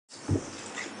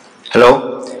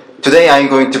Hello. Today I am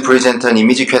going to present an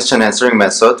image question answering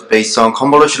method based on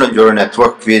convolutional neural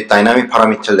network with dynamic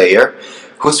parameter layer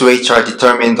whose weights are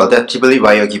determined adaptively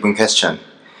by a given question.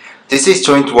 This is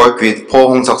joint work with Po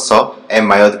Hong-seok and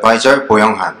my advisor Bo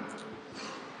Young-han.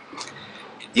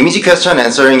 Image question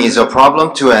answering is a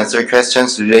problem to answer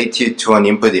questions related to an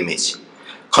input image.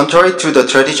 Contrary to the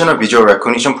traditional visual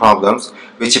recognition problems,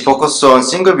 which focus on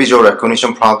single visual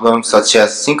recognition problems such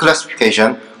as scene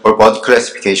classification or body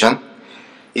classification,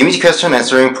 image question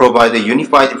answering provides a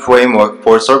unified framework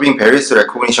for solving various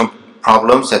recognition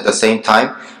problems at the same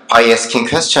time by asking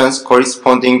questions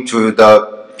corresponding to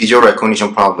the visual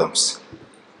recognition problems.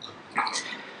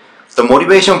 The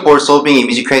motivation for solving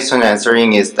image question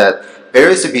answering is that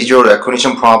various visual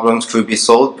recognition problems could be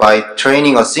solved by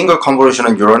training a single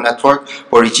convolutional neural network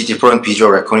for each different visual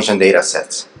recognition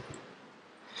datasets.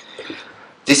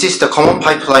 This is the common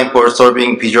pipeline for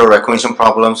solving visual recognition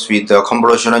problems with the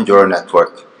convolutional neural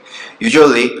network.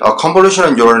 Usually, a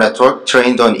convolutional neural network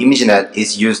trained on ImageNet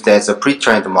is used as a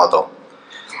pre-trained model.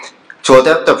 To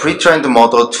adapt the pre-trained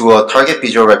model to a target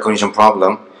visual recognition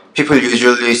problem, people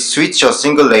usually switch a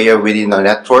single layer within a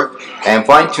network and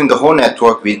fine-tune the whole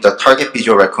network with the target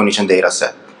visual recognition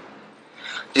dataset.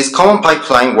 This common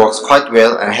pipeline works quite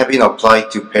well and has been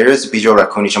applied to various visual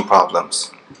recognition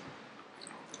problems.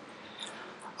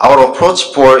 Our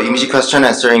approach for image question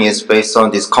answering is based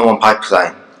on this common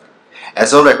pipeline.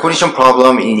 As a recognition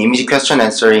problem in image question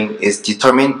answering is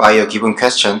determined by a given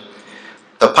question,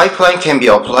 the pipeline can be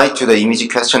applied to the image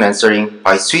question answering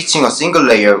by switching a single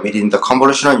layer within the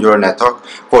convolutional neural network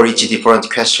for each different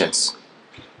questions.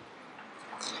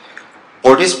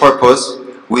 For this purpose,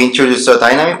 we introduce a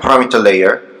dynamic parameter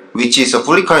layer, which is a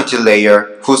fully connected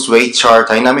layer whose weights are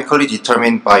dynamically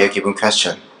determined by a given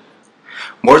question.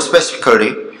 More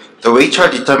specifically, the weights are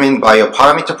determined by a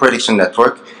parameter prediction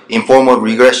network in form of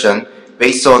regression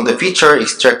based on the feature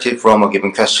extracted from a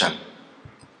given question.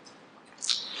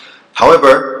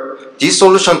 However, this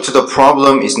solution to the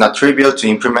problem is not trivial to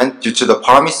implement due to the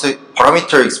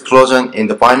parameter explosion in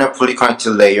the binary fully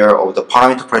connected layer of the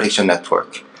parameter prediction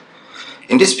network.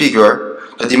 In this figure,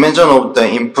 the dimension of the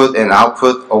input and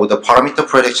output of the parameter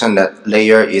prediction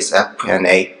layer is F and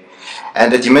A,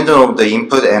 and the dimension of the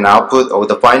input and output of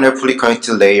the binary fully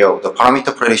connected layer of the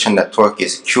parameter prediction network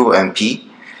is Q and P,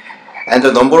 and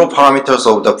the number of parameters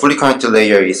of the fully connected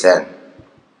layer is N.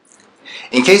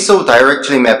 In case of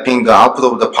directly mapping the output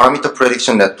of the parameter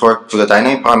prediction network to the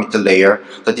dynamic parameter layer,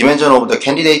 the dimension of the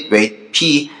candidate weight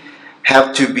P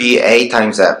have to be A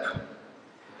times F.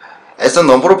 As the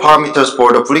number of parameters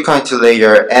for the fully connected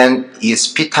layer N is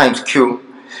P times Q,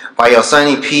 by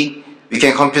assigning P, we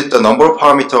can compute the number of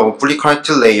parameters of fully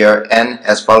connected layer N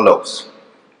as follows.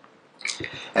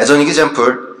 As an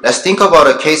example, let's think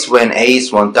about a case when A is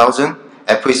 1000,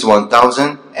 F is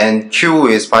 1000, and Q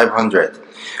is 500,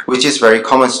 which is a very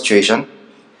common situation.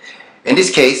 In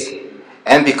this case,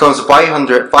 N becomes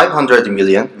 500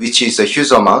 million, which is a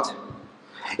huge amount.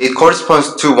 It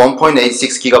corresponds to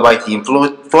 1.86 GB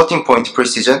in floating point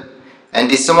precision,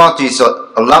 and this amount is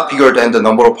a lot bigger than the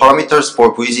number of parameters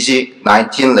for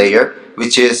VGG19 layer,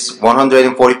 which is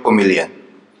 144 million.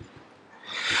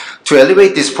 To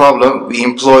elevate this problem, we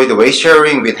employ the weight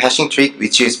sharing with hashing trick,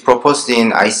 which is proposed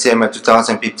in ICML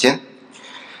 2015.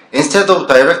 Instead of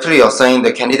directly assigning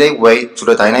the candidate weight to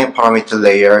the dynamic parameter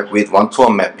layer with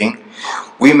one-to-one mapping,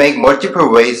 we make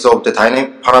multiple weights of the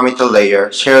dynamic parameter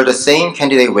layer share the same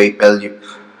candidate weight value.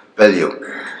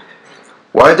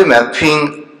 While the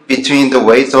mapping between the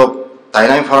weights of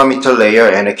dynamic parameter layer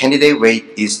and the candidate weight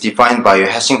is defined by a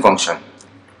hashing function.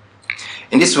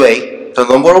 In this way, the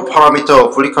number of parameters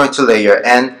of fully connected layer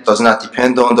N does not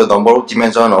depend on the number of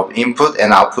dimensions of input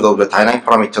and output of the dynamic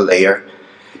parameter layer,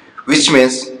 which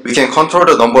means we can control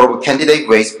the number of candidate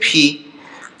weights P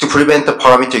to prevent the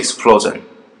parameter explosion.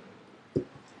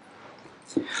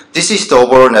 This is the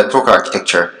overall network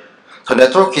architecture. The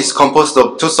network is composed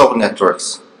of two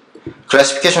sub-networks,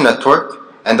 classification network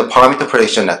and the parameter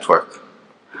prediction network.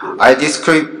 I'll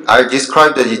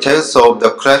describe the details of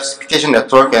the classification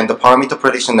network and the parameter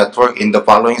prediction network in the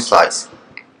following slides.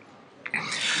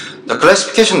 The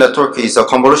classification network is a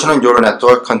convolutional neural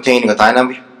network containing a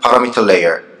dynamic parameter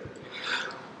layer.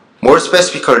 More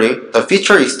specifically, the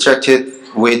feature extracted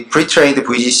with pre-trained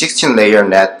VG16 layer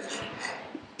net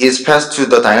is passed to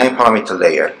the dynamic parameter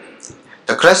layer.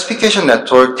 The classification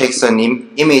network takes an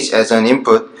image as an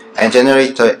input and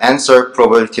generates an answer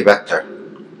probability vector.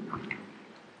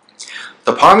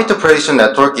 The parameter prediction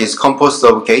network is composed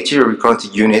of gated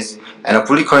recurrent units and a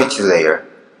fully connected layer.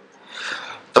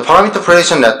 The parameter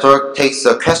prediction network takes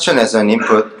a question as an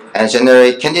input and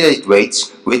generate candidate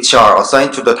weights, which are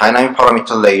assigned to the dynamic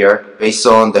parameter layer based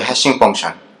on the hashing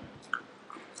function.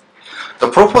 The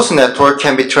proposed network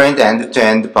can be trained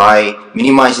end-to-end by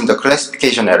minimizing the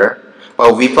classification error,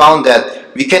 but we found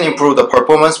that we can improve the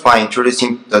performance by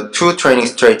introducing the two training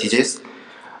strategies,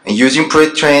 using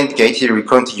pre-trained gated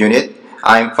recurrent unit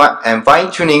and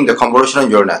fine-tuning the convolutional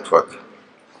neural network.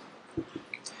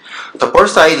 The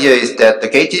first idea is that the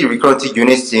gated recurrent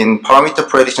units in parameter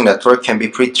prediction network can be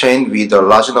pre-trained with a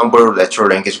large number of natural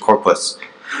language corpus.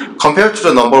 Compared to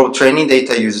the number of training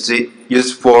data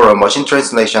used for machine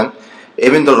translation,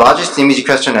 even the largest image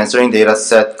question answering data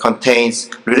set contains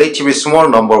relatively small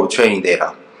number of training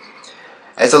data.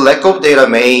 As a lack of data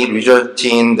may result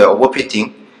in the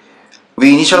overfitting,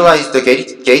 we initialize the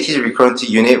gated recurrent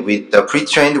unit with the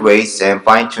pre-trained weights and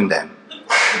fine-tune them.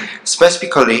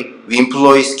 Specifically, we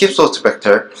employ skip source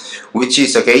vector, which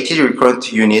is a gated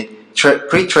recurrent unit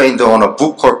pre-trained on a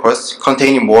book corpus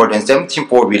containing more than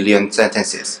 17.4 million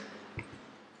sentences.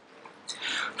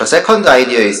 The second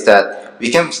idea is that we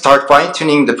can start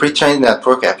fine-tuning the pre-trained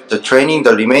network after training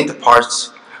the remaining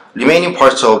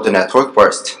parts of the network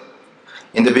first.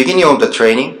 In the beginning of the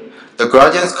training, the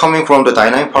gradients coming from the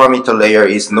dynamic parameter layer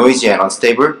is noisy and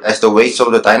unstable, as the weights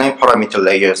of the dynamic parameter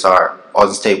layers are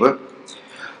unstable.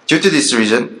 Due to this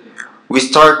reason, we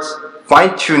start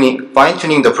fine-tuning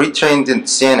the pre-trained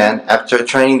CNN after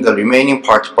training the remaining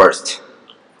part first.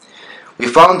 We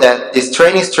found that this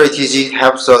training strategy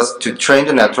helps us to train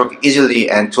the network easily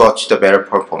and to achieve the better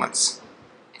performance.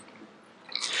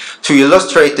 To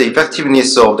illustrate the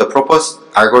effectiveness of the proposed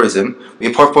algorithm,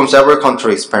 we performed several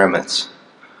control experiments.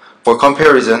 For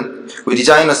comparison, we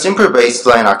designed a simple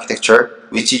baseline architecture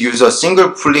which uses a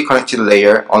single fully connected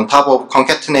layer on top of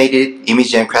concatenated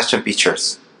image and question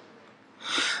features.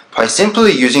 By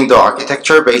simply using the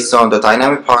architecture based on the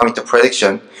dynamic parameter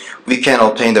prediction, we can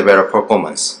obtain the better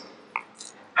performance.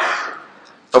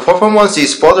 The performance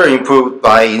is further improved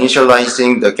by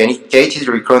initializing the gated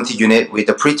recurrent unit with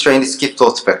the pre-trained skip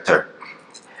source vector.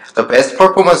 The best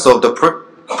performance of the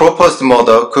proposed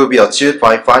model could be achieved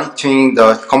by fine-tuning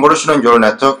the convolutional neural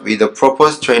network with the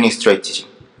proposed training strategy.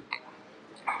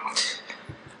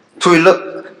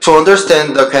 To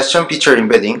understand the question feature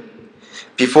embedding,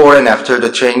 before and after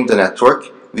the training the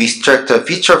network, we extract a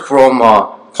feature from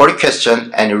a query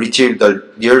question and retrieve the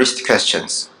nearest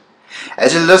questions.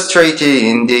 As illustrated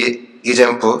in the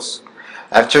examples,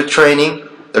 after training,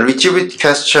 the retrieved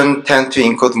question tend to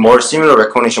include more similar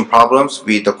recognition problems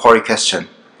with the query question,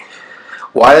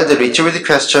 while the retrieved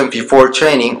question before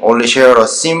training only share a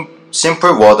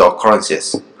simple word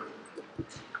occurrences.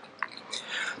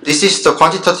 This is the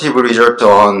quantitative result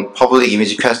on public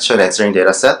image question answering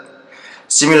dataset.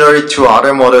 Similarly to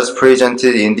other models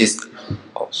presented in this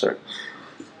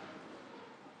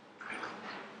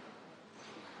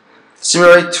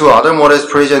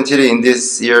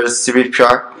year's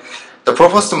CVPR, the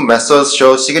proposed methods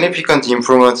show significant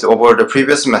improvement over the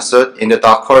previous method in the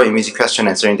Docker image question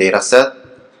answering dataset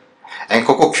and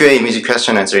CocoQA image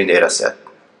question answering dataset.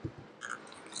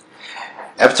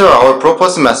 After our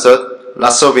proposed method,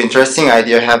 lots of interesting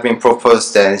ideas have been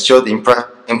proposed and showed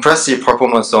impressive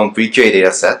performance on VQA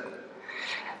dataset.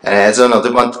 And as an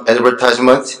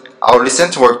advertisement, our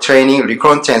recent work training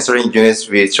recurrent answering units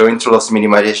with joint loss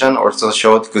minimization also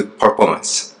showed good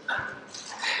performance.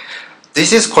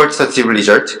 This is qualitative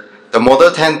result. The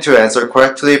model tends to answer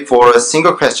correctly for a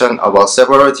single question about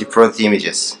several different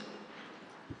images.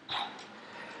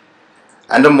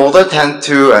 And the model tends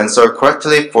to answer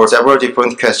correctly for several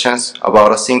different questions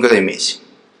about a single image.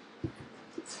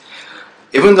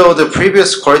 Even though the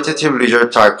previous qualitative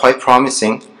results are quite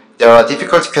promising, there are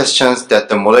difficult questions that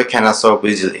the model cannot solve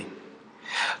easily.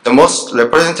 The most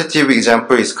representative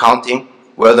example is counting,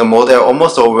 where the model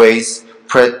almost always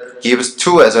gives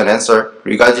 2 as an answer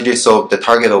regardless of the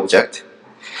target object.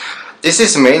 This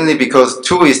is mainly because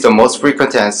 2 is the most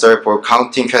frequent answer for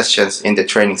counting questions in the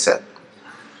training set.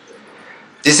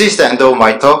 This is the end of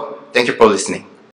my talk. Thank you for listening.